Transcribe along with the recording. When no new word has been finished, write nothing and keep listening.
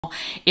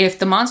if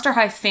the Monster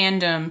High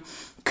fandom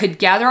could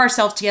gather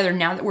ourselves together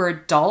now that we're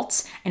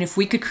adults, and if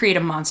we could create a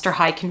Monster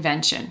High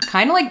convention.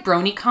 Kind of like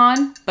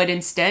BronyCon, but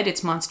instead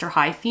it's Monster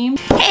High themed.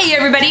 Hey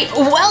everybody,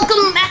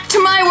 welcome back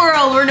to my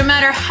world, where no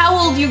matter how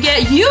old you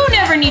get, you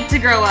never need to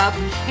grow up.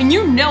 And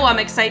you know I'm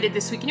excited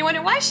this week. And you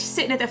wonder, why is she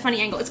sitting at that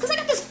funny angle? It's because I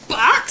got this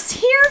box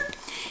here.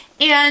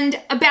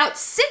 And about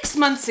 6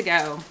 months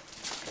ago,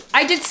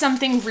 I did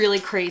something really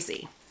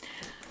crazy.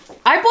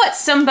 I bought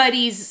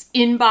somebody's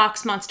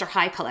inbox Monster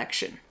High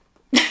collection.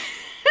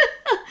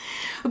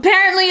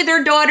 Apparently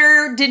their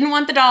daughter didn't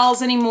want the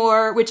dolls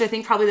anymore, which I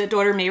think probably the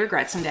daughter may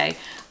regret someday.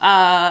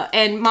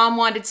 And mom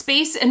wanted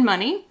space and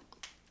money.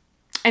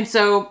 And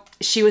so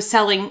she was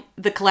selling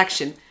the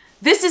collection.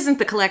 This isn't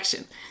the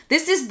collection.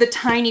 This is the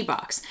tiny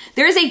box.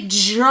 There is a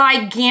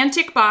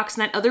gigantic box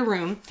in that other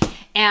room.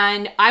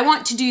 And I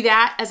want to do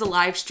that as a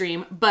live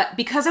stream, but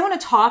because I want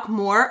to talk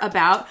more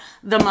about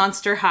the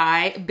Monster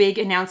High big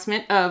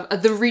announcement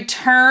of the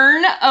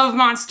return of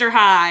Monster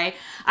High,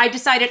 I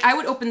decided I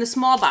would open the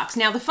small box.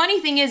 Now, the funny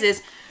thing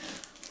is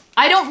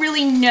I don't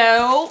really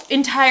know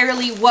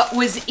entirely what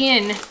was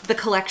in the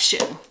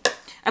collection.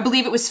 I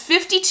believe it was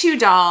 52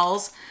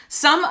 dolls.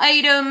 Some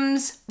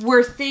items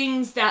were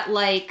things that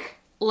like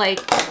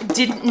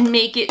didn't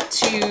make it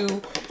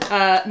to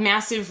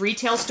massive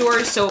retail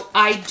stores, so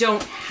I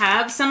don't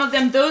have some of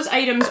them. Those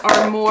items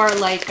are more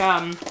like,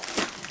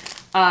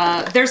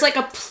 there's like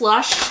a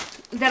plush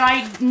that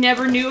I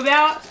never knew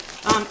about,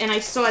 and I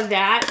saw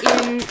that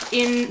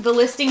in the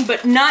listing,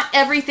 but not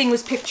everything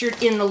was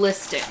pictured in the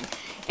listing.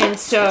 And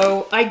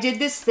so I did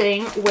this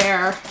thing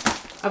where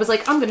I was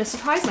like, I'm gonna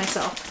surprise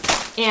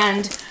myself,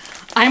 and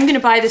I'm gonna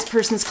buy this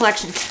person's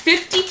collection. It's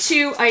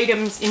 52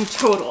 items in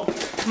total.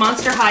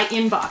 Monster High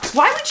inbox.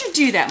 Why would you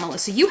do that,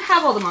 Melissa? You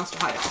have all the Monster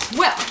High dolls.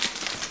 Well,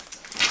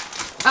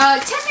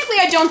 technically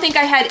I don't think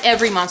I had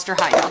every Monster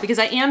High doll because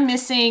I am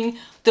missing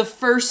the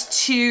first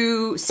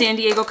 2 San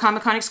Diego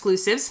Comic-Con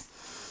exclusives.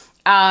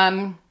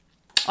 Like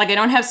I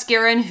don't have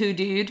Scara and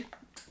Hoodooed.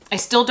 I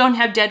still don't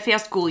have Dead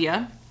Fast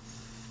Ghoulia.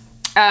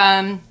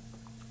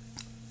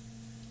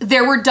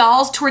 There were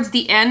dolls towards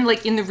the end,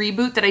 like in the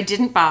reboot, that I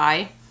didn't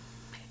buy.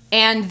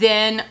 And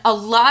then a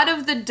lot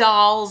of the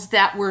dolls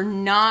that were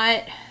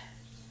not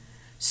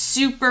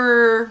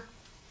super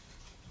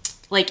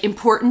like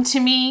important to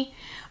me,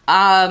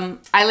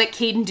 I let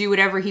Caden do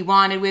whatever he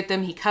wanted with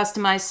them. He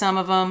customized some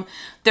of them.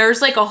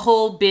 There's like a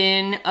whole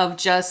bin of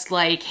just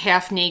like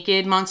half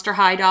naked Monster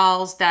High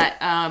dolls that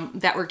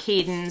that were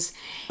Caden's.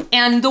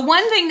 And the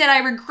one thing that I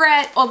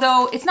regret,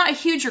 although it's not a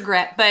huge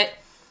regret, but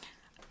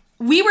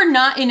we were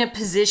not in a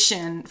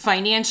position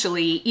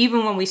financially,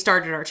 even when we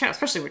started our channel,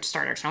 especially when we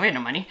started our channel, we had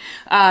no money,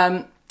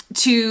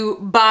 to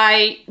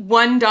buy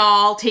one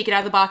doll, take it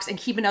out of the box, and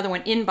keep another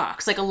one in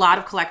box, like a lot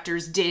of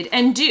collectors did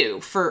and do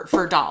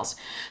for dolls.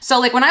 So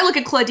like when I look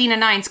at Claudina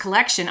 9's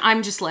collection,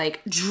 I'm just like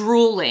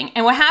drooling.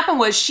 And what happened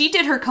was she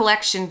did her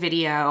collection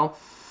video.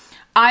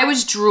 I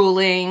was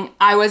drooling.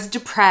 I was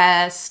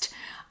depressed.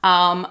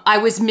 I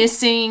was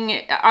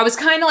missing, I was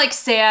kind of like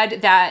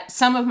sad that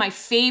some of my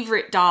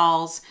favorite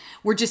dolls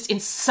were just in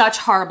such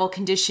horrible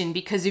condition,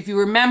 because if you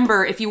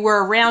remember, if you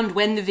were around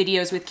when the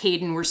videos with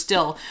Caden were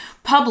still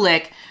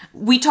public,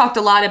 we talked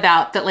a lot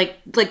about that,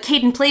 like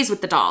Caden plays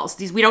with the dolls.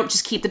 We don't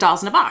just keep the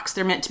dolls in a box.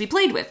 They're meant to be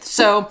played with.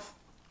 So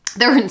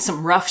they're in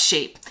some rough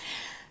shape.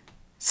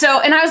 So,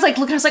 and I was like,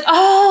 looking, I was like,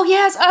 oh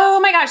yes, oh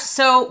my gosh.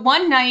 So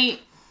one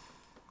night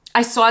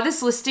I saw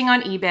this listing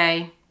on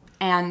eBay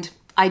and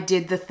I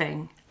did the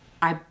thing.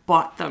 I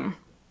bought them.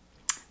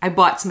 I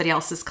bought somebody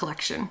else's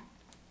collection.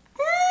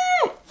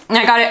 And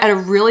I got it at a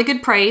really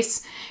good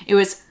price. It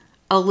was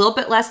a little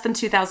bit less than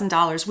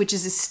 $2,000, which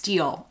is a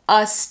steal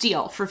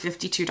for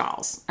 52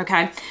 dolls,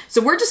 okay? So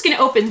we're just gonna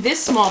open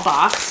this small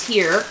box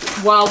here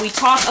while we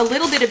talk a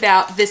little bit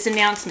about this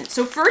announcement.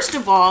 So first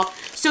of all,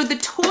 so the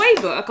toy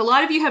book, a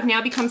lot of you have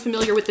now become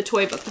familiar with the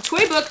toy book. The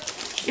toy book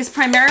is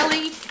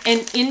primarily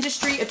a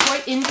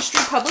toy industry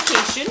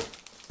publication.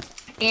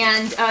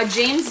 And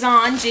James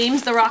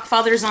the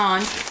Rockfather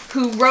Zahn,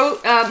 who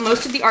wrote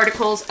most of the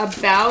articles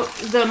about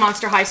the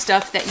Monster High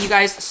stuff that you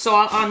guys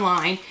saw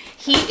online.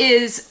 He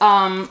is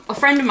a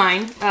friend of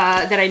mine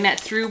that I met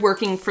through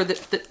working for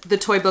the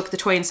toy book, the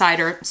Toy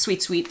Insider,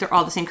 Sweet Sweet. They're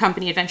all the same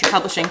company, Adventure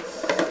Publishing.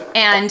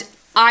 And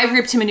I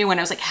ripped him a new one.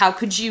 I was like, how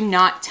could you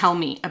not tell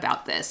me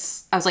about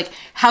this? I was like,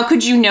 how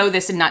could you know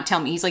this and not tell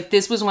me? He's like,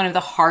 this was one of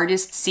the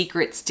hardest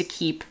secrets to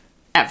keep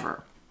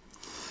ever.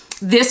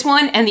 This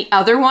one and the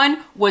other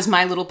one was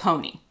My Little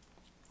Pony,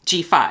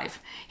 G5.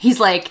 He's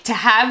like, to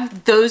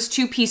have those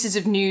 2 pieces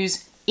of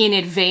news in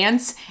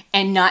advance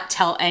and not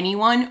tell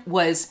anyone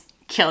was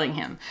killing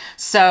him.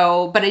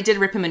 So, but I did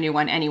rip him a new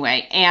one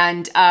anyway.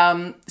 And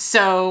but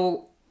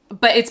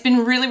it's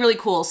been really, really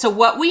cool. So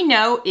what we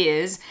know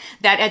is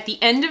that at the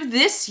end of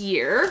this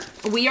year,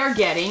 we are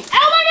getting,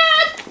 oh my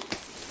God!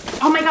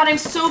 Oh my God, I'm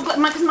so glad,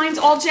 because mine's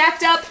all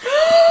jacked up.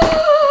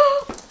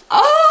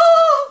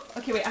 Oh!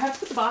 Okay, wait, I have to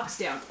put the box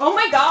down. Oh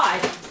my God.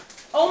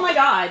 Oh my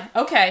God.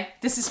 Okay,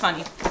 this is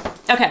funny.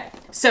 Okay,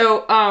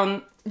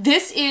 so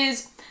this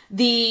is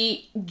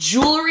the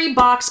jewelry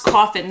box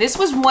coffin. This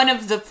was one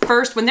of the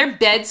first, when their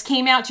beds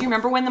came out. Do you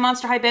remember when the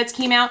Monster High beds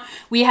came out?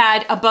 We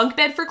had a bunk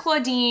bed for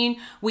Claudine.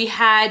 We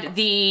had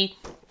the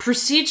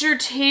procedure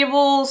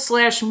table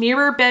 /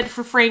 mirror bed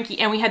for Frankie,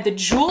 and we had the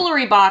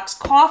jewelry box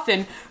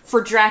coffin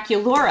for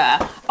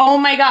Draculaura. Oh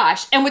my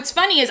gosh. And what's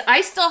funny is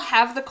I still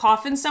have the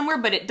coffin somewhere,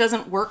 but it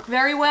doesn't work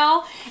very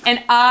well.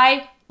 And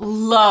I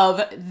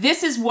love,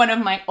 this is one of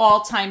my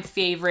all-time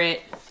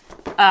favorite,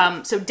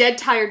 so Dead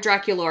Tired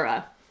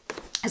Draculaura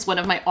is one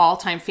of my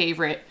all-time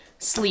favorite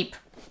sleep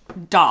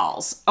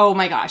dolls. Oh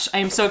my gosh, I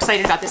am so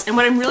excited about this. And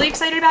what I'm really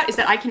excited about is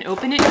that I can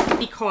open it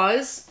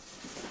because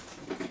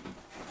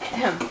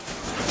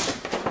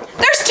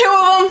there's 2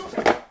 of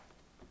them.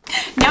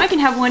 Now I can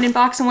have one in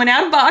box and one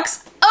out of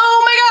box.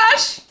 Oh my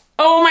gosh.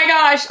 Oh my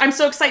gosh, I'm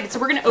so excited. So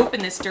we're gonna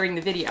open this during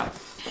the video.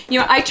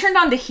 You know, I turned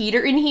on the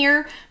heater in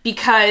here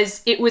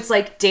because it was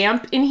like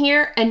damp in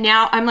here, and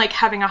now I'm like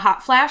having a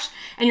hot flash,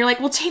 and you're like,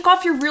 well, take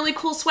off your really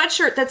cool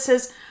sweatshirt that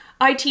says,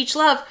 I teach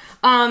love.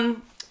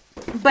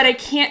 But I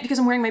can't because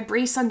I'm wearing my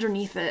brace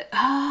underneath it.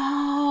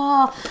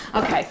 Oh,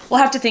 okay. We'll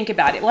have to think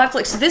about it. We'll have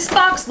to so this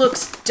box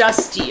looks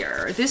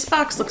dustier. This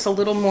box looks a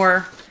little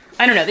more,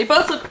 I don't know. They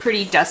both look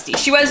pretty dusty.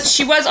 She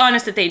was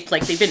honest that they've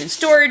been in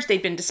storage,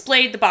 they've been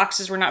displayed, the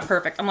boxes were not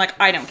perfect. I'm like,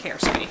 I don't care,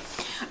 sweetie.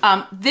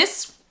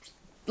 This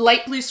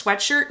light blue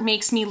sweatshirt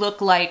makes me look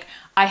like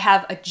I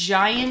have a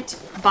giant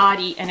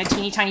body and a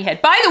teeny tiny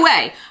head. By the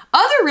way,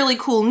 other really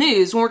cool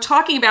news when we're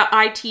talking about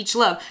I Teach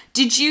Love,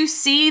 did you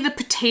see the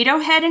Potato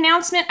Head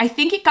announcement? I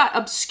think it got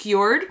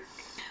obscured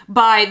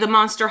by the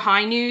Monster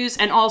High news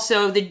and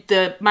also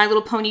the My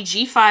Little Pony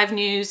G5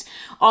 news.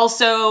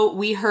 Also,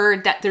 we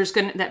heard that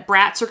that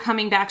Bratz are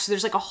coming back, so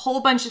there's like a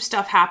whole bunch of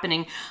stuff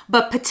happening.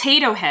 But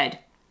Potato Head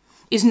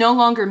is no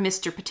longer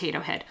Mr.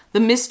 Potato Head. The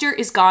Mr.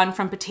 is gone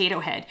from Potato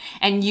Head,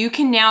 and you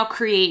can now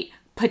create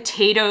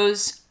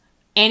potatoes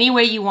any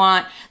way you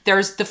want.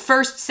 The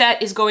first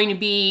set is going to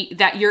be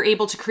that you're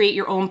able to create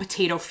your own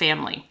potato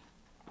family.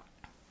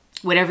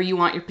 Whatever you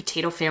want your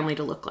potato family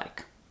to look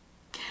like.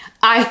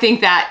 I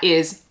think that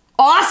is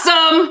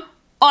awesome,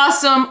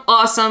 awesome,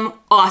 awesome,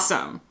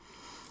 awesome.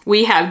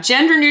 We have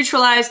gender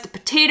neutralized the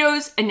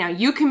potatoes, and now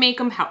you can make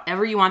them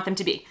however you want them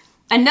to be.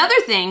 Another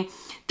thing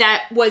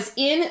that was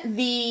in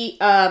the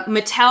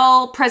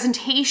Mattel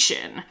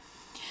presentation,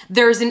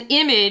 there's an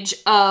image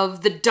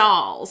of the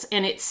dolls,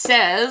 and it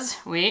says,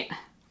 wait,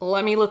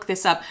 let me look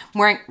this up. I'm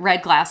wearing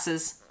red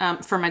glasses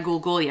for my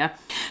Gulgulia.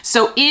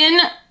 So in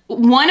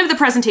one of the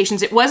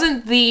presentations, it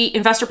wasn't the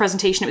investor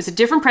presentation, it was a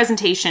different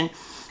presentation.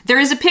 There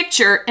is a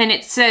picture, and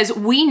it says,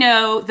 we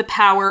know the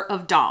power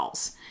of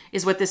dolls,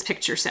 is what this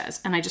picture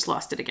says. And I just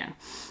lost it again.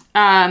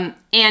 And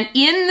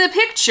in the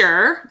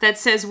picture that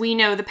says, we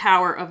know the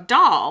power of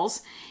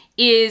dolls,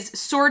 is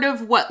sort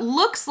of what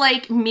looks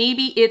like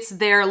maybe it's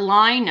their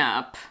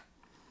lineup.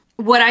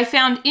 What I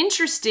found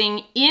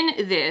interesting in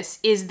this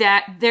is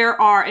that there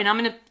are, and I'm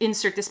going to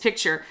insert this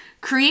picture,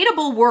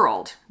 Creatable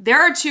World. There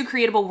are 2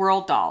 Creatable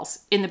World dolls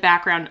in the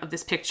background of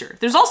this picture.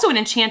 There's also an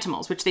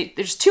Enchantimals, which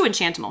there's 2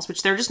 Enchantimals,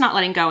 which they're just not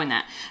letting go in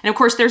that. And of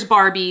course there's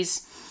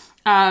Barbies,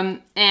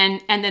 and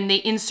then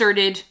they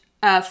inserted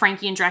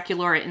Frankie and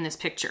Draculaura in this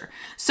picture.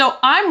 So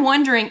I'm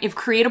wondering if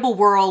Creatable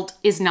World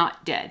is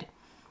not dead.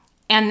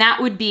 And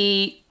that would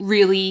be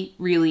really,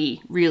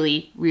 really,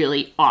 really,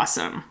 really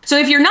awesome. So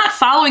if you're not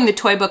following the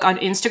Toy Book on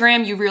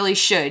Instagram, you really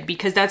should,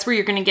 because that's where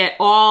you're gonna get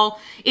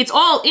it's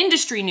all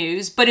industry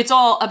news, but it's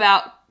all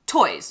about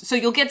toys. So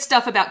you'll get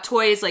stuff about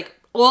toys, like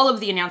all of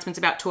the announcements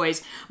about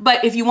toys.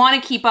 But if you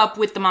wanna keep up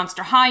with the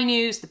Monster High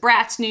news, the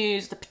Bratz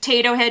news, the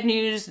Potato Head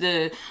news,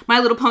 the My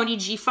Little Pony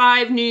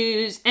G5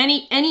 news,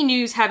 any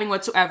news having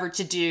whatsoever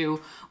to do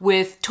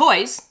with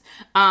toys,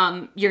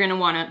 you're gonna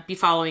wanna be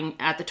following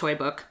at the Toy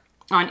Book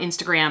on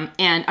Instagram.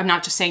 And I'm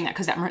not just saying that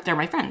because they're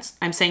my friends.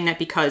 I'm saying that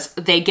because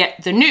they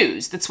get the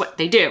news. That's what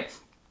they do.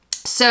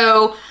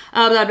 So,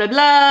 blah, blah,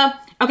 blah.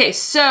 Okay,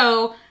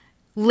 so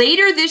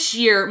later this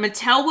year,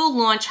 Mattel will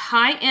launch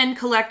high-end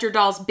collector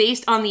dolls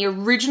based on the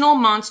original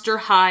Monster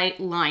High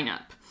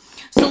lineup.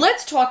 So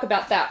let's talk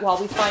about that while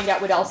we find out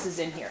what else is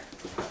in here.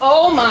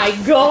 Oh my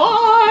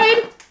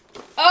God!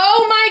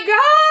 Oh my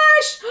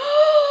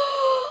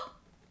gosh!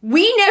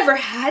 We never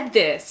had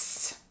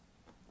this.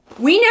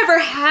 We never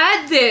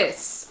had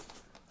this.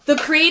 The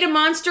Create a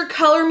Monster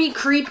Color Me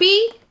Creepy?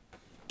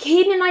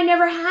 Caden and I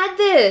never had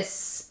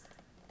this.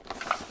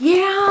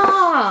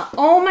 Yeah.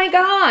 Oh my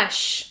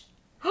gosh.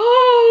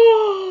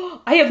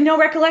 Oh, I have no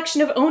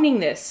recollection of owning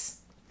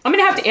this. I'm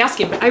gonna have to ask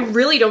him, but I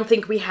really don't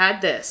think we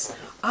had this.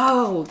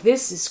 Oh,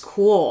 this is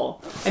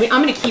cool. I mean, I'm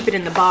gonna keep it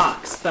in the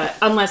box, but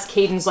unless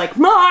Caden's like,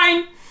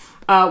 mine,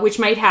 which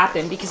might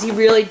happen because he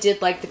really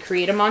did like the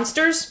Create a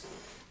Monsters.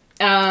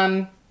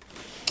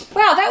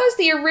 Wow, that was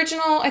the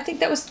original, I think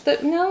that was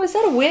no, is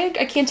that a wig?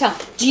 I can't tell.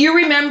 Do you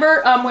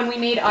remember when we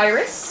made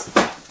Iris?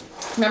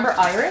 Remember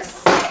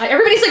Iris?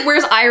 Everybody's like,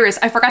 where's Iris?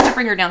 I forgot to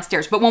bring her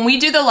downstairs. But when we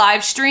do the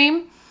live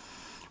stream,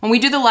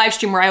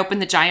 where I open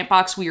the giant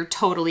box, we are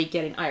totally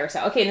getting Iris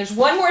out. Okay, and there's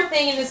one more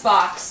thing in this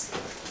box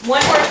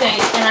one more thing,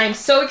 and I'm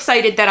so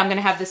excited that I'm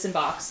gonna have this in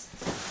box.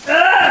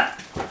 Ah!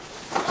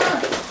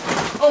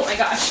 Oh my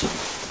gosh.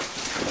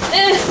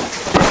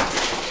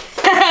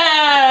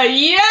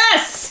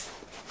 Yes!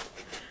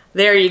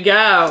 There you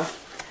go.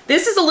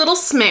 This is a little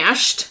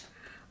smashed.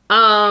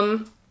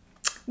 What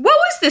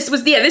was this?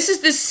 This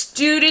is the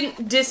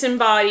Student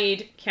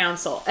Disembodied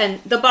Council,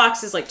 and the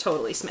box is like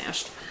totally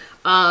smashed.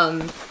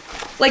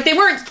 Like they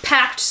weren't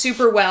packed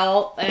super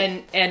well,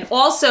 and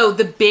also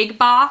the big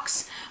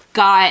box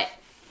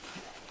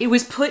it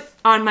was put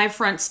on my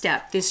front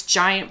step, this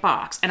giant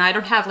box, and I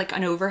don't have like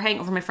an overhang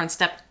over my front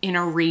step in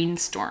a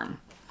rainstorm.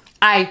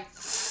 I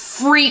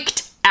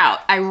freaked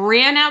out. I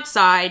ran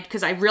outside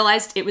because I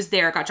realized it was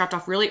there. It got dropped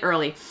off really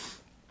early.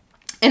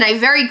 And I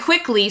very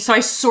quickly, so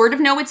I sort of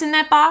know what's in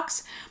that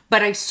box,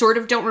 but I sort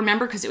of don't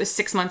remember because it was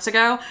 6 months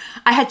ago.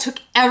 I had took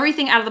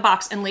everything out of the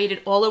box and laid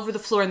it all over the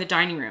floor in the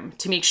dining room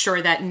to make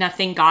sure that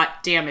nothing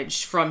got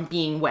damaged from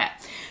being wet.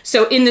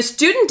 So in the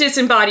Student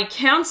Disembodied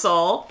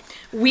Council,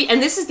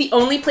 and this is the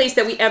only place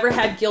that we ever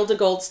had Gilda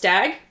Gold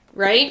Stag,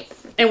 right?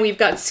 And we've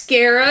got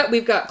Scara,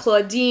 we've got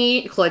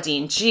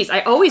Claudine, geez,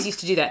 I always used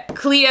to do that.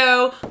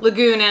 Cleo,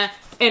 Laguna,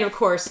 and of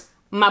course,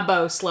 my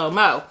beau, Slow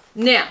Mo.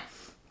 Now,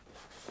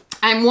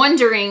 I'm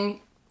wondering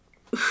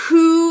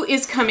who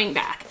is coming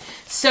back.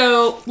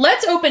 So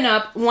let's open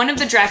up one of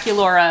the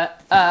Draculaura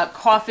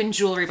coffin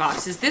jewelry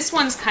boxes. This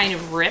one's kind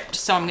of ripped,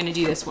 so I'm gonna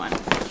do this one.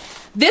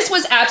 This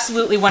was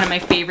absolutely one of my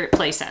favorite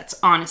play sets,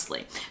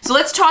 honestly. So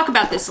let's talk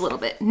about this a little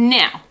bit.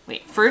 Now,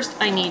 wait, first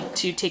I need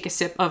to take a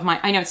sip of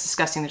I know it's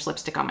disgusting, there's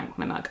lipstick on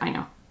my mug, I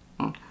know.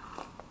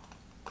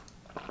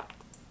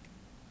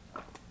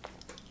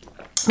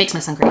 Makes my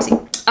son crazy.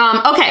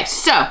 Okay,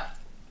 so,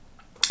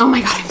 oh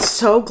my God, I'm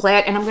so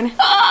glad, and I'm gonna,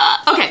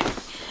 okay.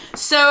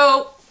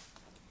 So,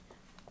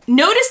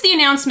 notice the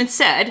announcement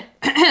said,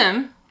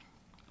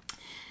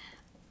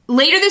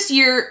 later this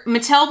year,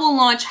 Mattel will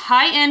launch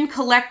high-end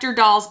collector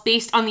dolls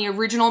based on the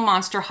original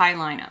Monster High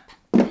lineup.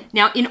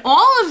 Now, in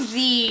all of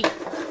the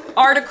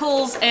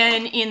articles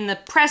and in the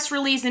press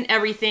release and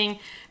everything,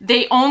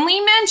 they only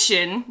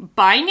mention,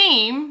 by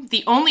name,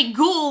 the only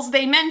ghouls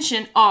they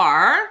mention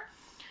are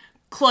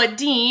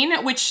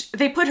Claudine, which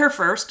they put her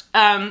first,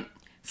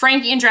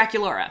 Frankie and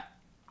Draculaura.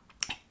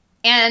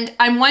 And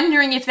I'm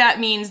wondering if that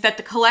means that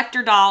the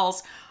collector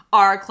dolls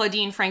are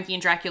Claudine, Frankie,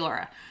 and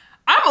Draculaura.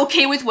 I'm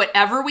okay with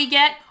whatever we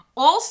get.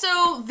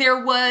 Also,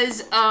 there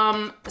was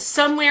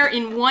somewhere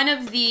in one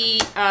of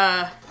the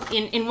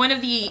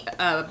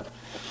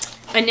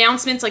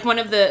announcements, like one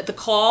of the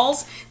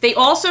calls, they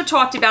also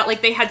talked about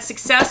like they had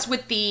success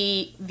with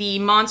the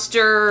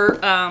monster,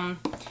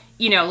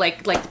 you know,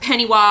 like the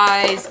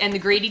Pennywise and the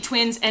Grady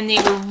twins, and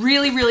they were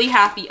really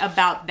happy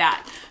about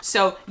that.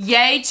 So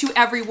yay to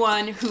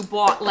everyone who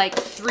bought like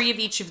 3 of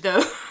each of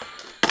those.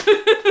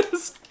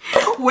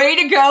 Way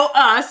to go,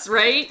 us,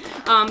 right?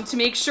 To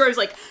make sure it's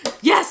like,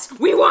 yes,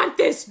 we want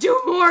this,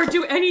 do more,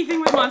 do anything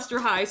with Monster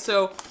High.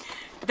 So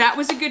that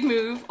was a good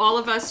move, all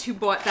of us who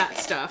bought that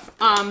stuff.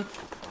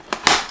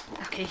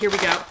 Okay, here we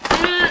go.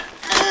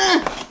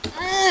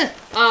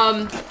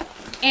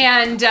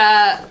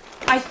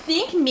 I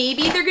think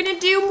maybe they're gonna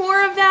do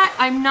more of that.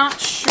 I'm not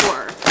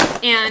sure.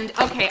 And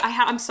okay,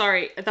 I'm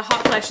sorry, the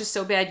hot flash is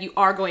so bad, you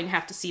are going to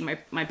have to see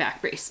my back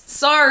brace.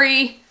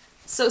 Sorry,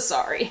 so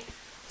sorry,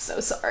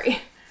 so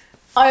sorry.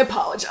 I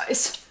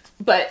apologize,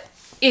 but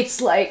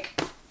it's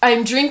like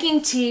I'm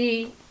drinking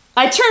tea.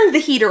 I turned the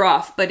heater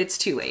off, but it's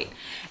too late.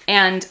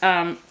 And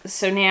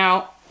so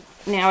now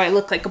I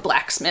look like a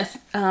blacksmith.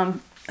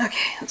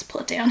 Okay, let's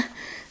pull it down.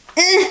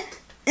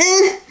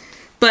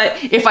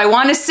 But if I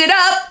want to sit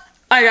up,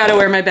 I gotta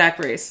wear my back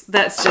brace.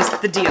 That's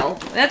just the deal.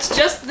 That's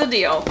just the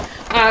deal.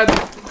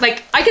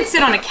 Like I could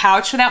sit on a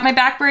couch without my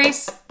back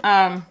brace,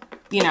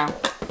 you know,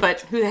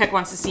 but who the heck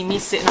wants to see me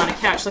sitting on a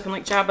couch looking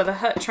like Jabba the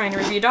Hutt trying to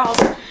review dolls?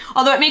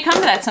 Although it may come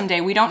to that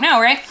someday, we don't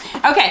know, right?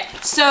 Okay,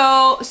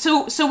 so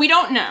we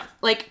don't know.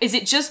 Like, is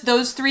it just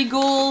those 3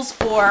 ghouls,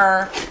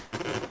 or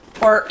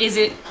are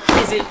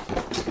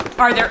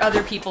there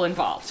other people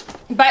involved?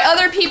 By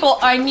other people,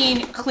 I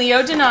mean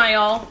Cleo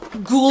Denial,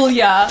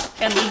 Ghoulia,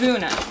 and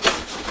Laguna.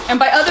 And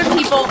by other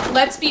people,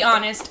 let's be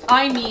honest,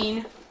 I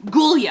mean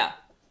Ghoulia.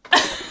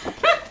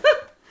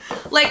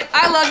 Like,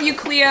 I love you,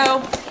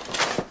 Cleo.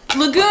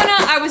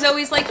 Laguna, I was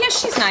always like, yeah,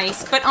 she's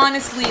nice, but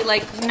honestly,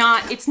 like,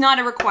 it's not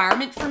a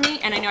requirement for me,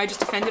 and I know I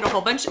just offended a whole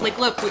bunch. Like,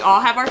 look, we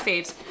all have our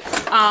faves.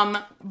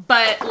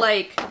 But,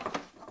 like,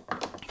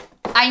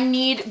 I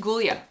need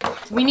Ghoulia.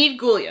 We need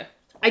Ghoulia.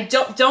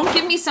 Don't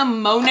give me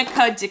some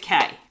Monica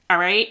Decay, all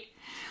right?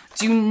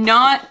 Do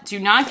not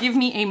give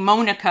me a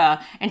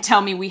Monica and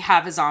tell me we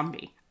have a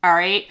zombie, all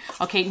right?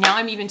 Okay, now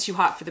I'm even too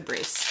hot for the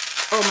brace.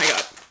 Oh my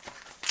God.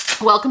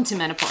 Welcome to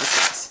menopause,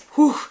 guys.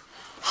 Whew.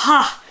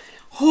 Ha.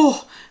 Whew.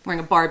 I'm wearing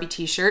a Barbie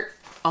t-shirt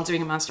while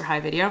doing a Monster High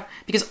video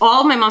because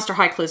all of my Monster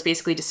High clothes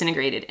basically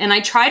disintegrated. And I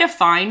try to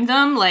find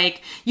them,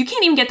 like, you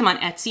can't even get them on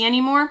Etsy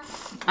anymore.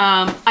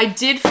 I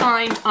did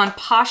find on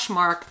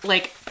Poshmark,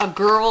 like, a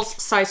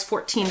girl's size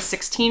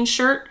 14-16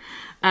 shirt.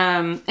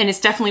 And it's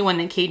definitely one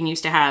that Caden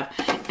used to have.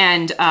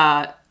 And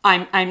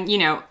I'm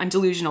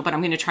delusional, but I'm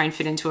going to try and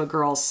fit into a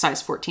girl's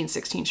size 14,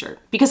 16 shirt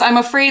because I'm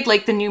afraid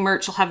like the new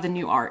merch will have the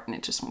new art and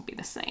it just won't be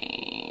the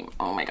same.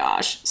 Oh my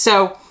gosh.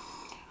 So,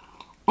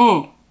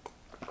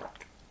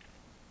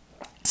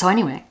 so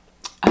anyway,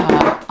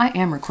 I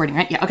am recording,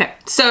 right? Yeah. Okay.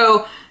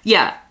 So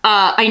yeah,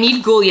 I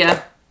need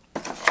Ghoulia,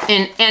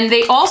 and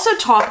they also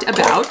talked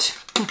about,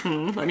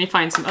 let me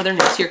find some other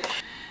notes here.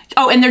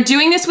 Oh, and they're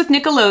doing this with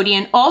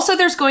Nickelodeon. Also,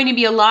 there's going to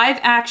be a live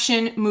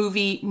action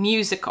movie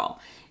musical.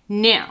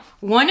 Now,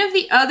 one of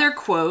the other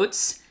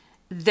quotes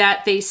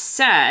that they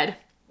said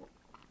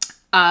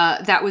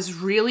that was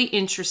really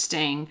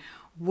interesting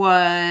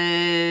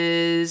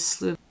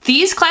was,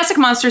 "These classic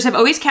monsters have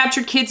always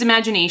captured kids'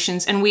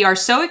 imaginations, and we are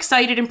so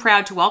excited and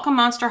proud to welcome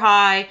Monster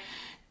High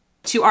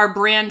to our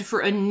brand for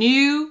a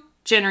new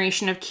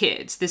generation of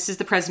kids." This is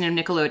the president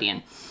of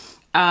Nickelodeon.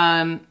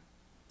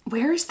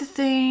 Where is the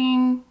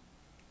thing?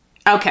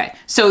 Okay,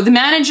 so the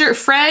manager,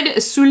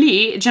 Fred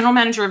Sully, general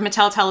manager of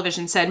Mattel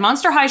Television, said,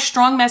 "Monster High's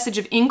strong message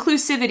of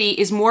inclusivity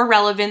is more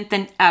relevant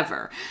than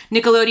ever.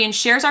 Nickelodeon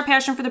shares our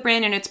passion for the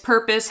brand and its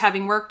purpose,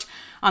 having worked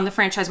on the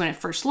franchise when it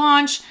first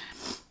launched.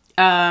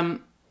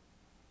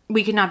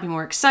 We could not be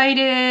more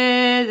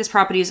excited. This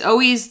property has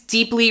always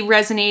deeply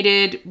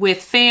resonated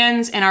with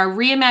fans, and our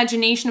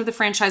reimagination of the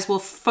franchise will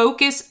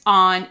focus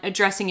on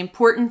addressing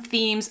important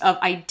themes of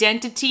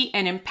identity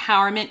and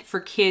empowerment for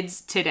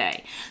kids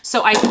today."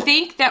 So I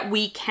think that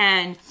we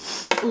can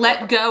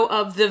let go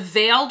of the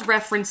veiled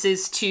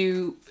references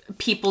to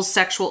people's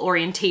sexual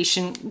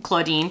orientation,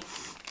 Claudine,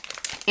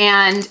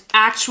 and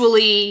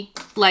actually,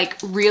 like,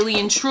 really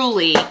and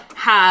truly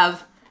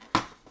have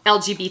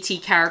LGBT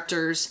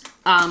characters.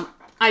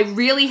 I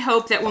really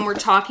hope that when we're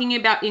talking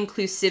about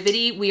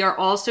inclusivity, we are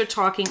also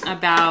talking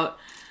about,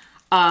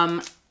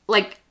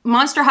 like,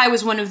 Monster High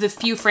was one of the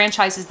few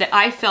franchises that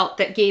I felt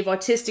that gave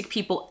autistic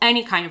people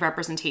any kind of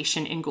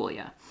representation in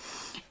Ghoulia.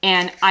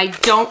 And I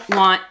don't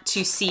want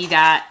to see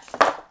that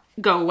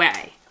go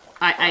away.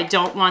 I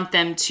don't want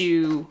them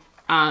to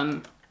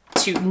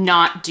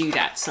not do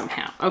that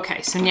somehow.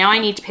 Okay, so now I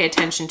need to pay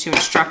attention to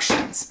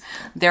instructions.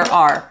 There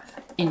are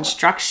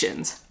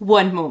instructions.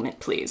 One moment,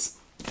 please.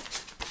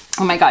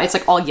 Oh my God, it's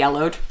like all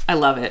yellowed. I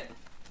love it.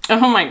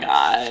 Oh my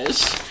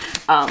gosh.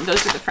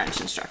 Those are the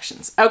French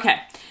instructions. Okay,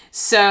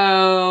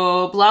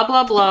 so blah,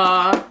 blah,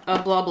 blah,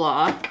 blah,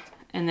 blah,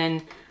 and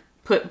then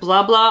put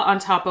blah, blah on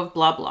top of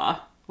blah,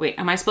 blah. Wait,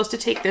 am I supposed to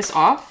take this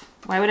off?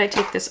 Why would I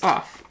take this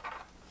off?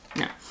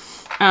 No.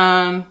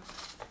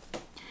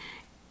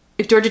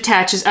 If door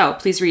detaches, oh,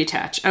 please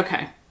reattach.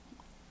 Okay.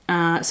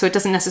 So it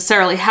doesn't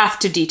necessarily have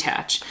to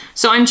detach.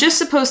 So I'm just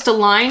supposed to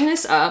line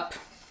this up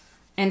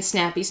and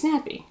snappy,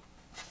 snappy.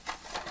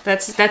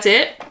 That's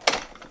it.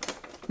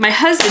 My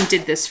husband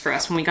did this for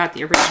us when we got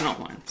the original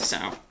one, so.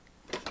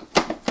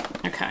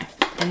 Okay,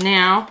 and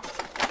now,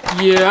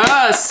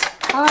 yes!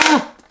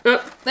 Oh,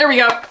 there we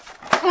go.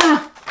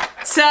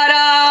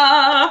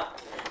 Ta-da!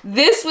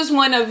 This was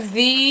one of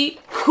the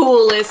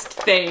coolest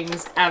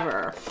things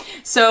ever.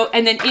 So,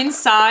 and then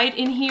inside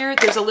in here,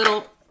 there's a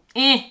little,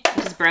 I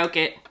just broke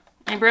it.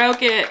 I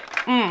broke it.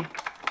 I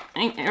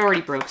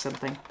already broke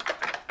something.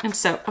 I'm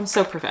so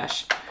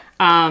profesh.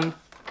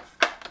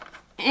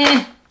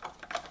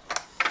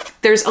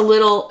 There's a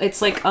little,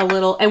 it's like a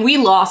little, and we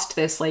lost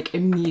this like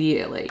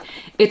immediately.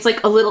 It's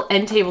like a little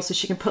end table so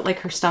she can put like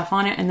her stuff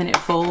on it and then it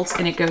folds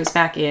and it goes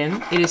back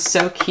in. It is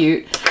so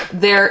cute.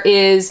 There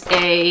is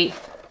a,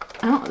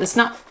 I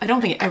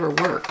don't think it ever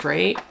worked,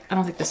 right? I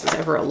don't think this was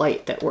ever a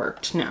light that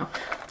worked, no.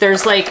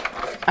 There's like,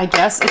 I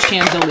guess a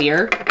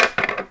chandelier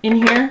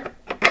in here,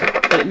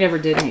 but it never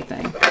did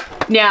anything.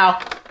 Now,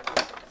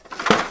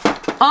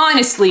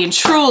 honestly and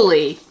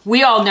truly,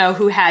 we all know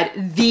who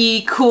had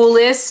the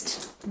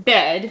coolest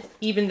bed,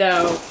 even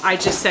though I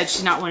just said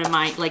she's not one of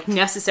my like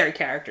necessary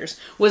characters,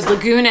 was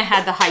Laguna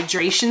had the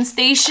hydration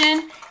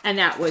station, and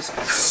that was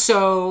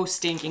so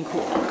stinking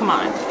cool. Come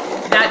on.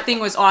 That thing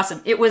was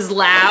awesome. It was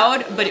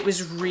loud, but it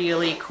was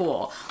really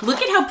cool.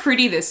 Look at how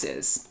pretty this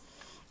is.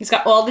 It's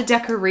got all the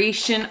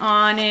decoration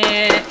on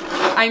it.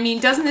 I mean,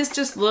 doesn't this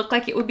just look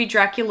like it would be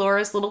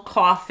Draculaura's little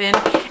coffin?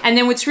 And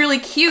then what's really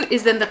cute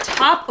is then the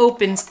top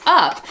opens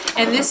up,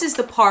 and this is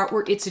the part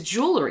where it's a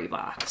jewelry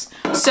box.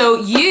 So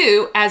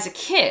you, as a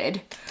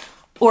kid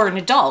or an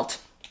adult,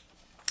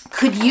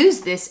 could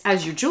use this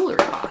as your jewelry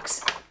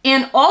box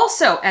and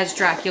also as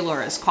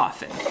Draculaura's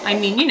coffin. I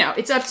mean, you know,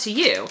 it's up to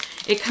you.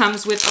 It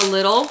comes with a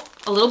little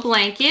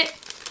blanket,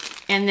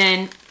 and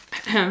then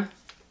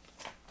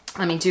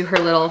let me do her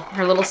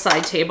little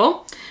side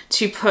table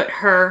to put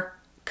her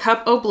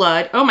cup o'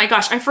 blood. Oh my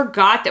gosh, I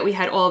forgot that we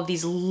had all of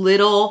these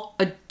little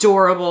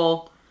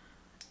adorable,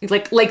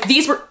 like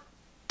these were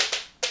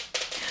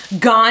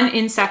gone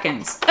in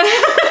seconds.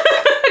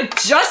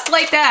 Just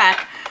like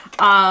that.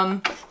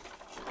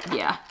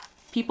 Yeah,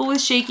 people with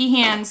shaky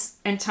hands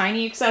and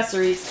tiny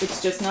accessories,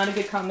 it's just not a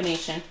good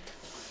combination.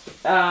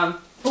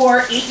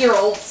 For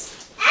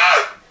 8-year-olds.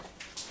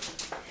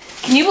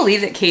 Can you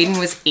believe that Caden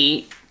was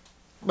 8?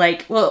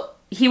 Like, well,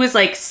 he was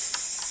like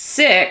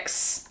 6-ish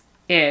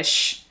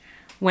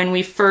when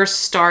we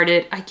first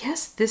started. I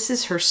guess this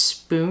is her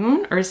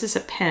spoon, or is this a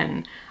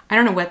pen? I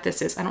don't know what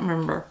this is. I don't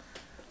remember.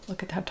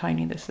 Look at how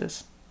tiny this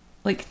is.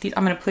 Like,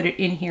 I'm gonna put it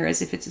in here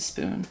as if it's a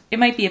spoon. It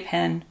might be a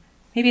pen.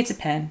 Maybe it's a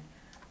pen.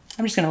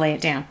 I'm just gonna lay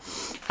it down.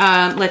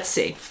 Let's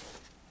see.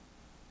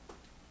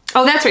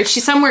 Oh, that's right.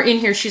 She's somewhere in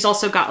here. She's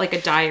also got like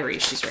a diary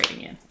she's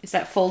writing in. Is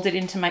that folded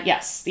into my,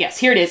 yes,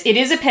 here it is. It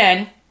is a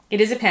pen. It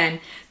is a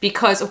pen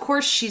because of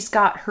course she's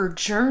got her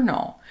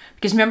journal.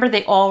 Because remember,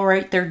 they all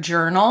write their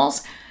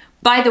journals.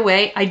 By the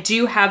way, I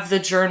do have the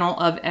journal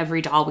of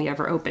every doll we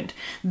ever opened.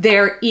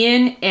 They're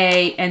in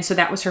and so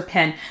that was her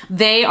pen.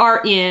 They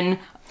are in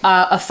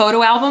a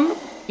photo album.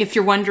 If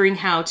you're wondering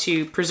how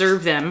to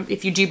preserve them,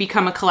 if you do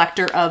become a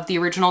collector of the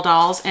original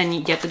dolls and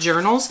you get the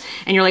journals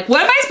and you're like,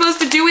 what am I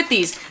supposed to do with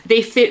these?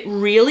 They fit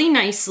really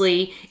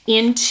nicely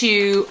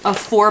into a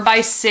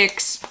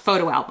 4x6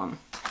 photo album.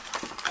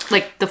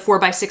 Like the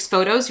 4x6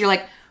 photos, you're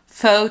like,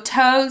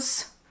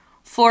 photos,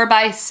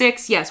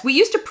 4x6. Yes, we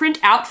used to print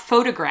out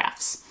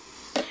photographs.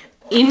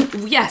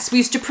 Yes, we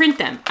used to print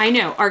them. I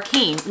know,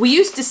 arcane. We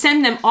used to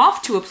send them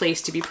off to a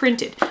place to be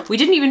printed. We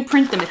didn't even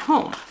print them at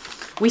home.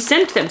 We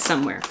sent them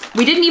somewhere.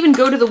 We didn't even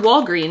go to the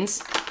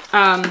Walgreens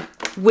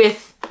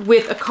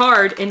with a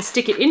card and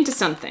stick it into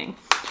something.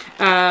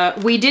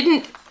 We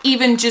didn't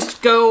even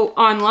just go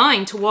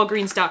online to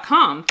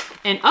walgreens.com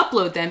and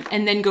upload them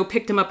and then go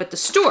pick them up at the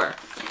store.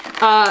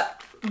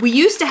 We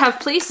used to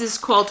have places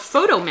called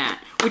Photomat,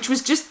 which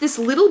was just this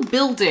little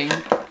building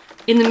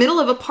in the middle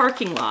of a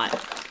parking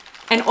lot.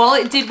 And all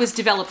it did was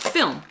develop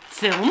film.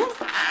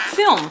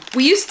 Film?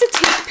 We used to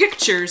take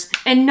pictures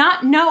and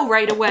not know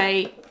right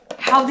away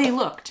how they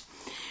looked.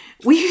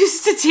 We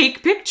used to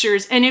take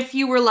pictures, and if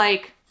you were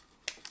like,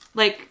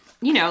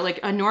 you know, like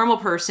a normal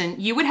person,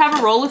 you would have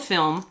a roll of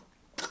film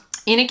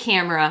in a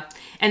camera,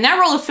 and that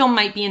roll of film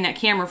might be in that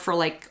camera for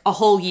like a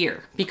whole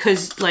year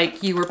because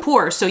like you were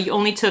poor, so you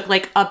only took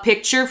like a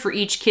picture for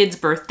each kid's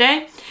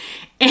birthday.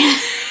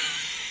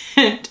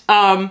 And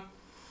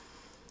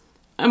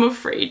I'm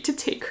afraid to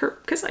take her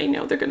because I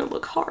know they're gonna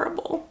look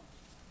horrible.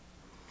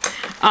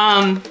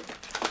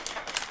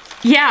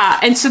 Yeah,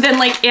 and so then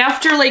like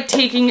after like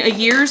taking a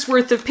year's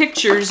worth of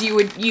pictures, you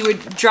would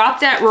drop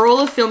that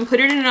roll of film, put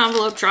it in an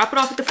envelope, drop it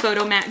off at the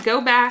Photomat,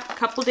 go back a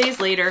couple days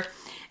later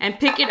and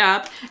pick it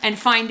up and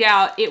find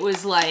out it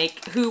was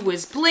like who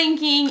was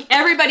blinking.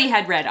 Everybody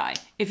had red eye.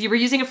 If you were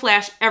using a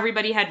flash,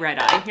 everybody had red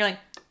eye. You're like,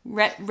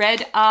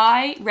 red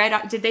eye?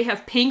 Did they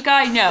have pink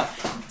eye? No.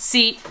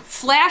 See,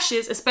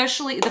 flashes,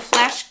 especially the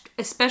flash,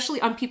 especially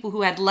on people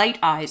who had light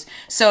eyes.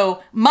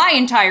 So my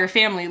entire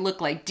family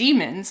looked like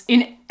demons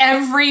in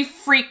every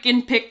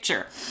freaking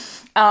picture.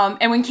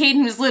 And when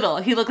Caden was little,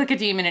 he looked like a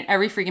demon in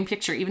every freaking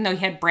picture, even though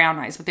he had brown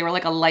eyes, but they were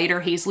like a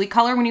lighter hazily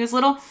color when he was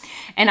little.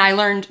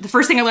 And the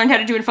first thing I learned how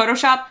to do in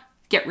Photoshop,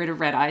 get rid of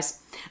red eyes.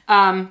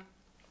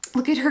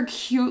 Look at her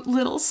cute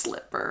little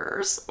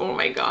slippers. Oh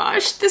my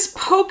gosh, this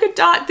polka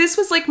dot, this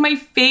was like my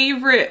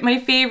favorite.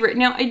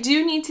 Now I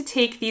do need to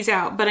take these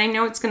out, but I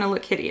know it's gonna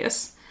look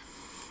hideous.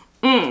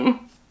 All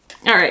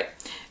right,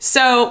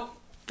 so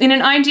in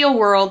an ideal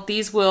world,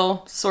 these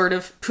will sort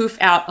of poof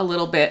out a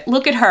little bit.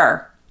 Look at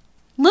her.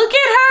 Look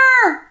at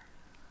her.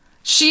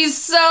 She's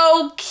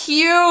so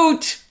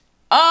cute.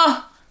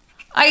 Oh,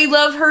 I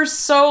love her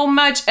so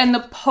much. And the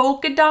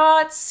polka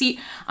dots, see,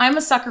 I'm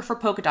a sucker for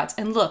polka dots.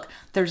 And look,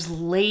 there's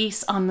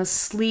lace on the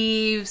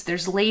sleeves.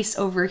 There's lace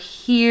over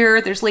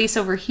here. There's lace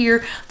over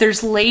here.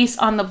 There's lace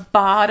on the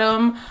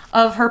bottom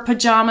of her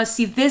pajamas.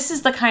 See, this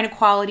is the kind of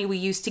quality we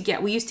used to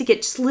get. We used to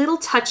get just little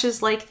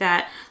touches like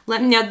that.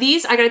 Now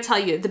these, I gotta tell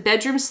you, the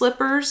bedroom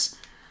slippers,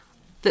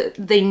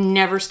 they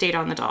never stayed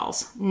on the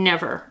dolls.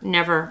 Never,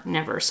 never,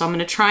 never. So I'm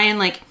gonna try and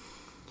like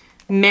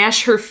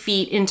mash her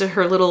feet into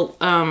her little,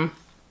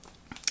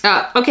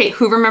 okay,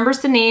 who remembers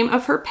the name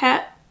of her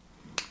pet?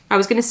 I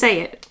was gonna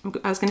say it,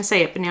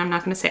 but now I'm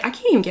not gonna say it. I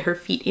can't even get her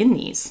feet in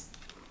these.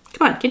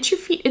 Come on, get your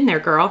feet in there,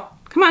 girl.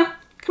 Come on,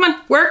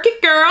 work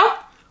it,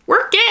 girl.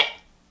 Work it.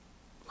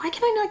 Why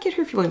can I not get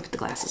her feet? Let me put the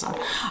glasses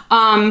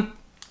on.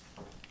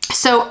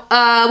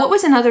 What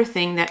was another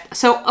thing that,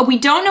 we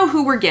don't know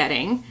who we're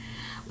getting.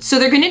 So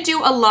they're gonna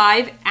do a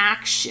live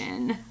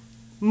action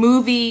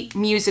movie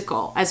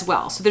musical as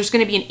well. So there's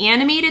gonna be an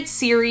animated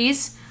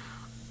series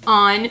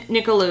on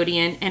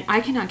Nickelodeon, and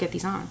I cannot get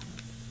these on.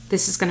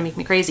 This is gonna make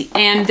me crazy.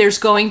 And there's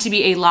going to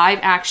be a live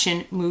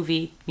action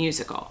movie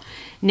musical.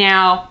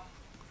 Now,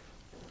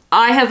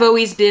 I have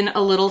always been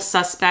a little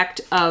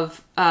suspect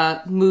of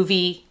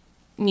movie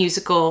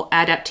musical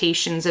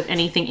adaptations of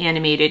anything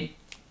animated.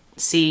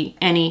 See,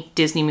 any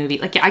Disney movie.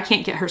 Like, I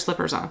can't get her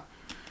slippers on.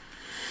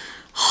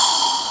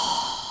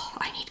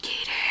 I need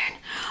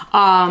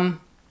Caden.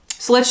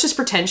 So let's just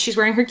pretend she's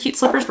wearing her cute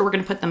slippers, but we're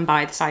gonna put them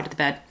by the side of the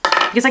bed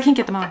because I can't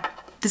get them on.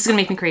 This is gonna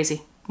make me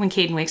crazy. When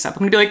Caden wakes up, I'm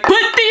gonna be like,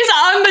 put these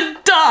on the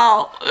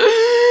doll.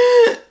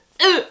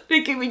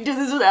 Can we do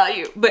this without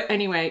you? But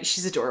anyway,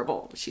 she's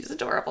adorable. She's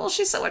adorable.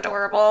 She's so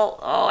adorable.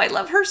 Oh, I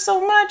love her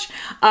so much.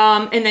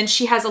 And then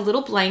she has a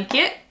little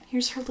blanket.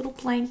 Here's her little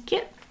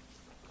blanket.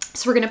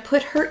 So we're gonna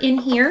put her in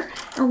here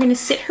and we're gonna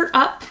sit her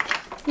up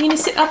You gonna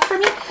sit up for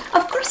me?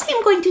 Of course I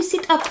am going to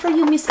sit up for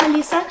you, Miss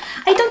Melissa.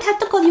 I don't have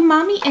to call you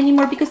mommy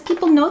anymore because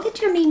people know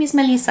that your name is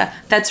Melissa.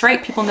 That's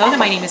right, people know that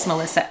my name is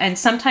Melissa. And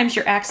sometimes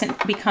your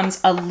accent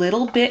becomes a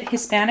little bit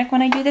Hispanic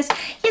when I do this.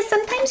 Yes,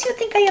 sometimes you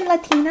think I am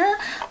Latina,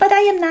 but I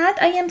am not.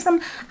 I am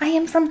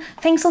from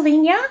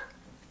Pennsylvania.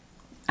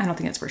 I don't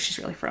think that's where she's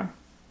really from.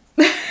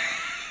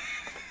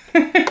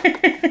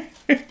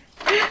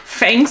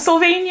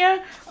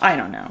 Pennsylvania? I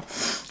don't know.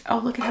 Oh,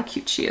 look at how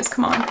cute she is.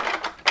 Come on.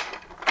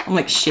 I'm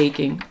like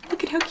shaking.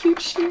 Look at how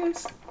cute she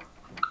is.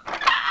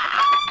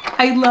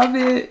 I love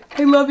it.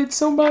 I love it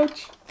so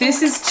much.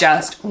 This is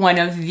just one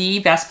of the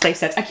best play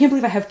sets. I can't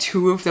believe I have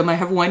two of them. I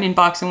have one in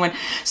box and one.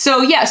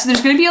 So yeah, so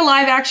there's going to be a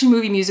live action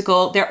movie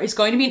musical. There is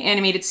going to be an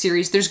animated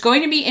series. There's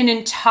going to be an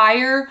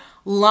entire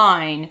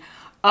line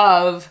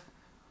of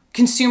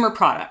consumer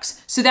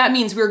products. So that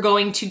means we're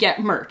going to get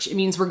merch. It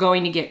means we're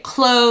going to get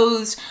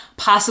clothes.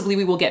 Possibly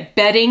we will get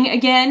bedding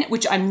again,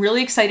 which I'm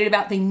really excited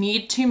about. They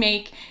need to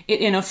make it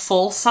in a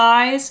full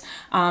size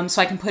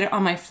so I can put it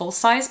on my full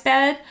size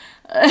bed.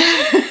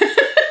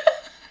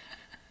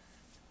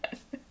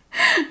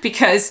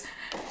 because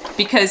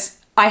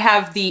I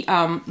have the,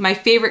 my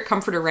favorite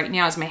comforter right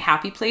now is my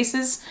Happy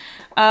Places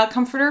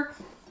comforter.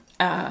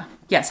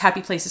 Yes,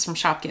 Happy Places from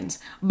Shopkins.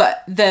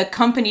 But the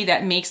company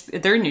that makes,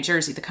 they're in New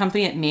Jersey, the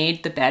company that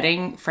made the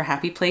bedding for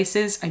Happy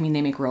Places, I mean,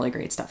 they make really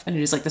great stuff. And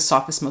it is like the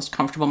softest, most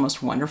comfortable,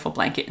 most wonderful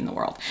blanket in the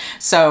world.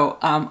 So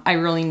I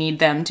really need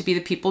them to be the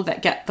people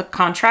that get the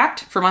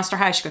contract for Monster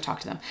High. I should go talk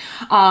to them.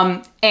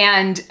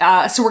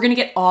 So we're going to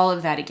get all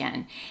of that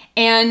again.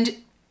 And,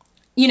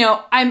 you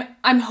know,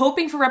 I'm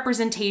hoping for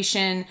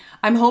representation.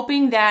 I'm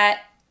hoping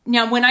that,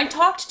 now when I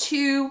talked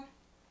to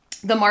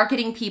the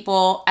marketing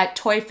people at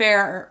Toy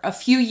Fair a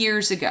few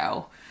years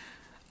ago.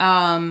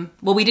 Well,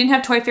 we didn't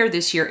have Toy Fair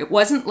this year. It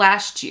wasn't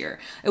last year.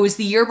 It was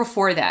the year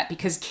before that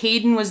because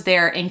Caden was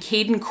there and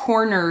Caden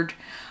cornered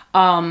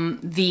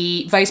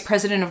the vice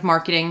president of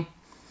marketing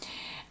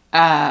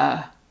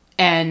and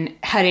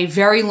had a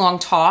very long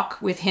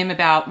talk with him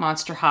about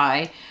Monster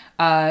High,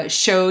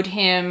 showed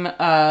him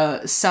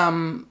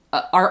some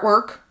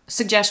artwork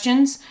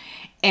suggestions.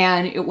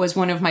 And it was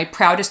one of my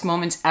proudest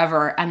moments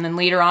ever. And then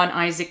later on,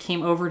 Isaac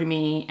came over to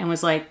me and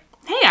was like,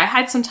 hey, I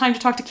had some time to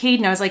talk to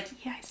Caden. I was like,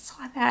 yeah, I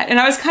saw that. And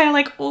I was kind of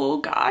like, oh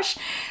gosh.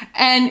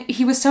 And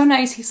he was so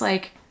nice. He's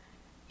like,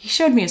 he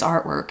showed me his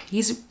artwork.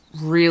 He's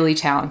really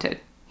talented.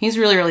 He's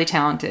really, really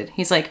talented.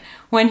 He's like,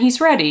 when he's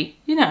ready,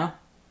 you know,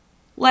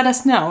 let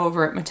us know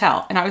over at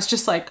Mattel. And I was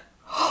just like,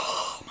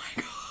 oh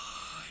my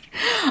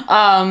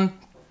God.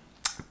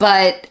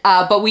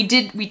 But we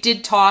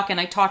did talk, and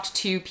I talked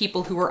to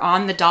people who were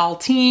on the doll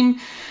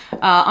team,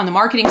 on the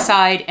marketing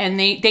side, and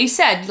they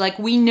said, like,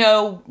 we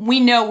know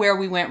where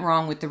we went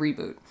wrong with the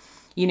reboot.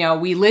 You know,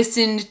 we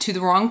listened to the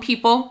wrong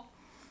people,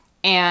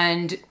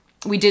 and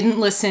we didn't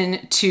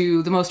listen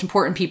to the most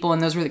important people,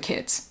 and those were the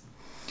kids.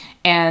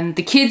 And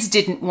the kids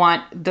didn't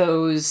want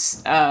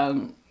those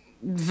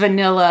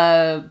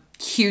vanilla,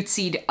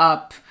 cutesied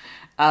up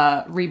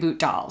reboot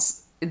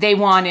dolls. They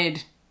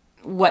wanted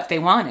what they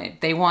wanted.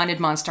 They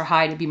wanted Monster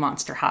High to be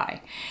Monster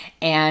High.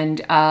 And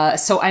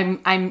so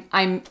I'm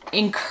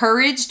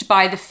encouraged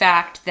by the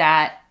fact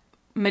that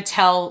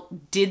Mattel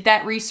did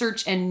that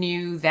research and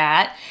knew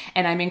that.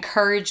 And I'm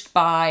encouraged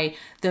by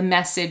the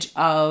message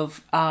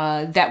of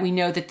that we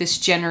know that this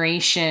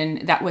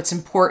generation, that what's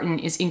important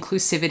is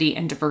inclusivity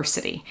and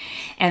diversity.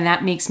 And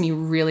that makes me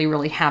really,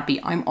 really happy.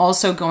 I'm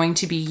also going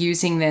to be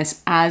using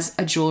this as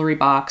a jewelry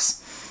box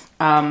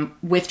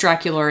with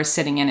Draculaura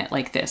sitting in it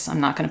like this. I'm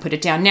not going to put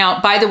it down.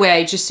 Now, by the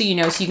way, just so you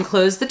know, so you can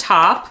close the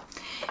top.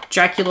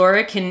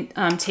 Draculaura can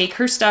take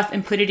her stuff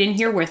and put it in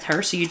here with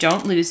her so you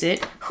don't lose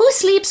it. Who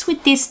sleeps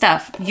with this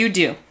stuff? You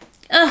do.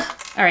 Ugh.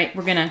 All right,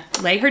 we're going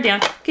to lay her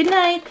down. Good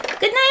night.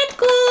 Good night,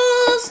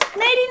 ghouls.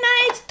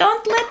 Nighty-night.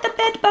 Don't let the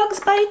bed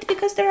bugs bite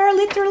because there are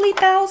literally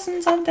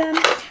thousands of them.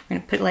 We're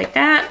going to put it like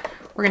that.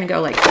 We're going to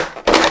go like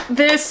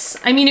this.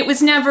 I mean, it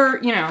was never,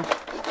 you know,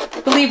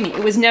 believe me,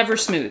 it was never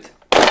smooth.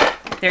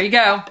 There you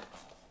go.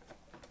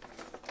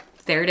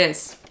 There it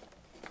is.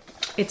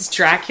 It's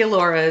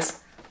Draculaura's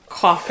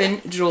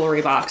coffin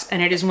jewelry box,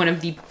 and it is one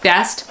of the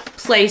best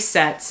play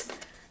sets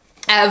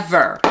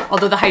ever.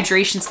 Although the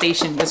hydration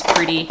station was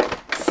pretty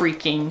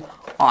freaking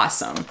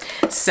awesome.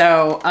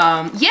 So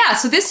yeah,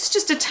 so this is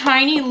just a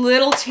tiny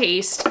little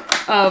taste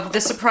of the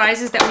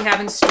surprises that we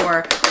have in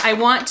store. I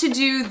want to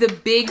do the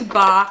big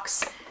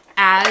box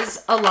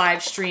as a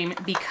live stream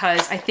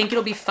because I think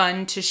it'll be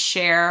fun to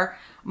share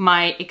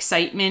my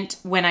excitement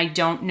when I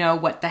don't know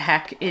what the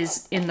heck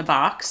is in the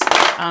box.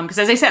 Because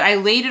as I said, I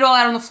laid it all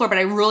out on the floor, but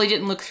I really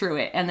didn't look through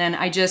it. And then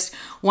I just,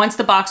 once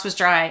the box was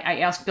dry, I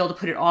asked Bill to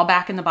put it all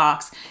back in the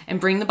box and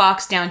bring the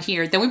box down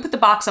here. Then we put the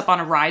box up on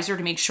a riser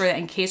to make sure that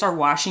in case our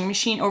washing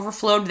machine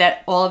overflowed,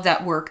 that all of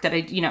that work that I,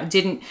 you know,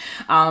 didn't.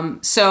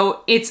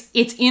 So it's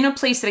in a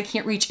place that I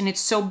can't reach, and it's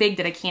so big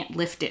that I can't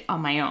lift it on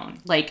my own.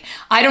 Like,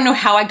 I don't know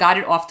how I got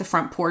it off the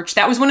front porch.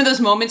 That was one of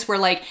those moments where,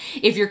 like,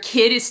 if your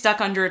kid is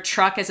stuck under a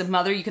truck as a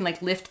mother, you can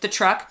like lift the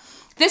truck.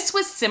 This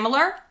was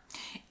similar.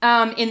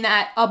 in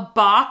that a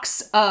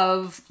box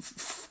of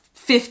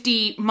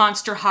 50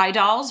 Monster High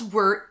dolls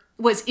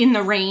was in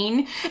the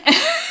rain. And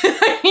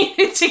I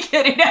needed to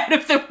get it out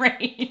of the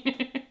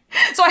rain.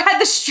 So I had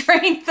the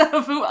strength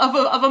of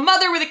a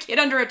mother with a kid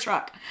under a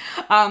truck.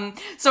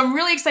 So I'm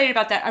really excited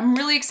about that. I'm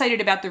really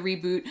excited about the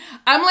reboot.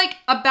 I'm like,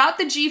 about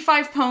the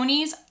G5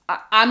 ponies,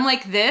 I'm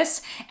like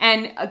this,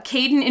 and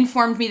Caden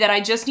informed me that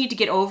I just need to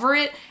get over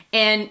it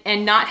and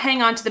not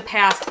hang on to the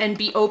past and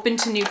be open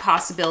to new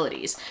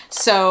possibilities.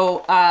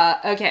 So,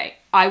 okay,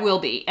 I will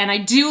be. And I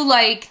do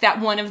like that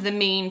one of the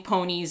main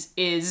ponies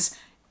is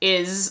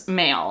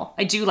male.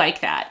 I do like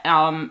that.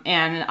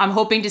 And I'm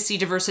hoping to see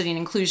diversity and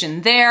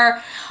inclusion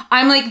there.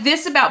 I'm like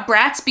this about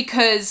Bratz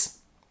because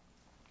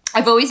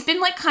I've always been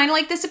like kind of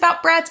like this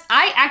about Bratz.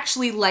 I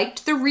actually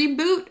liked the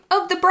reboot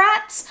of the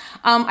Bratz.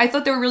 I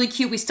thought they were really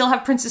cute. We still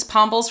have Princess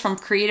Pombles from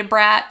Creative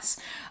Bratz.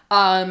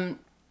 But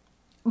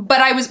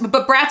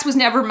Bratz was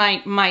never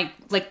my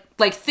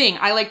like thing.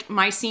 I liked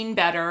My Scene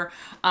better.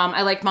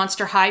 I liked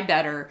Monster High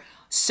better.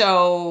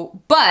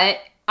 So, but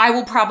I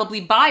will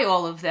probably buy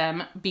all of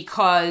them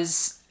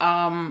because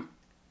kind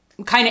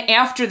of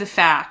after the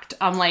fact,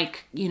 I'm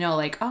like, you know,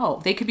 like, oh,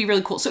 they could be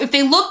really cool. So if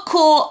they look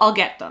cool, I'll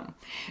get them.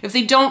 If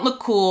they don't look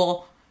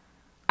cool,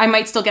 I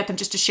might still get them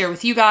just to share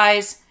with you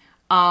guys.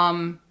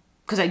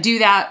 Because I do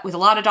that with a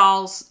lot of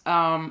dolls,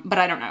 but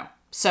I don't know.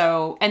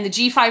 So, and the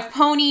G5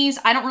 ponies,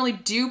 I don't really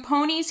do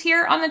ponies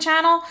here on the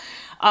channel.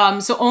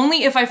 So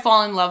only if I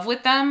fall in love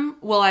with them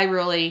will I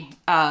really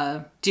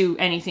do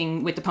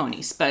anything with the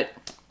ponies. But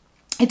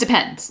it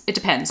depends. It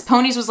depends.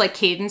 Ponies was like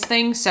Caden's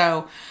thing,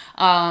 so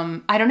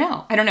I don't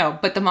know. I don't know.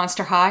 But the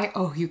Monster High,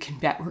 oh, you can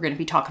bet we're going to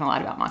be talking a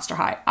lot about Monster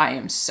High. I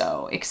am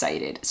so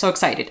excited. So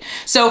excited.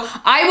 So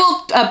I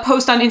will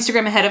post on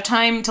Instagram ahead of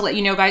time to let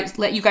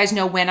you guys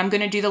know when I'm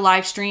going to do the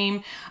live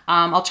stream.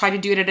 I'll try to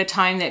do it at a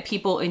time that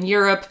people in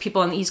Europe,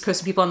 people on the East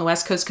Coast, and people on the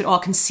West Coast could all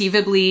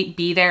conceivably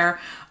be there.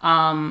 But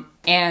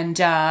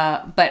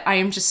I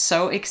am just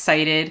so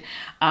excited.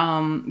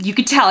 You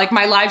could tell, like,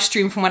 my live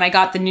stream from when I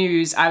got the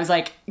news, I was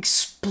like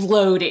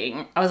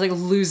exploding. I was like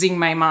losing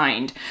my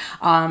mind.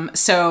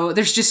 So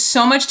there's just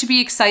so much to be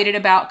excited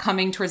about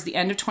coming towards the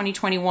end of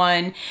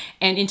 2021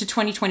 and into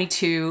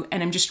 2022.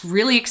 And I'm just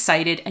really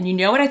excited. And you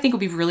know what I think would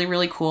be really,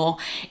 really cool?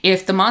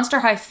 If the Monster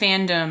High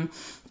fandom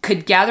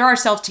could gather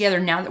ourselves together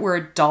now that we're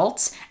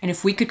adults, and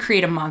if we could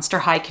create a Monster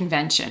High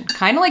convention,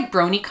 kind of like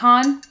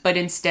BronyCon, but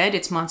instead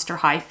it's Monster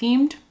High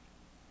themed.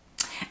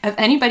 If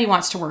anybody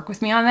wants to work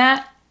with me on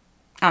that,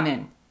 I'm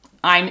in.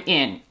 I'm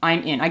in.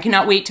 I'm in. I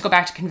cannot wait to go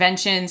back to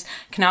conventions.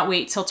 Cannot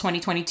wait till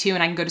 2022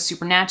 and I can go to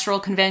Supernatural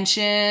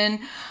convention.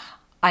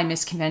 I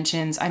miss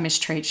conventions. I miss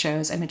trade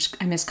shows. I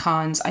miss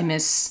cons. I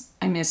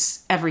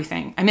miss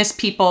everything. I miss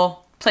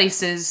people,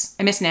 places.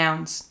 I miss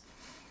nouns.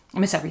 I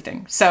miss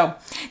everything. So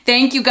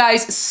thank you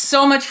guys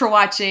so much for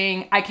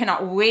watching. I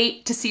cannot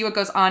wait to see what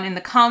goes on in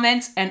the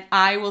comments, and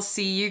I will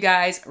see you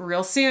guys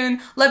real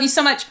soon. Love you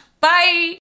so much. Bye.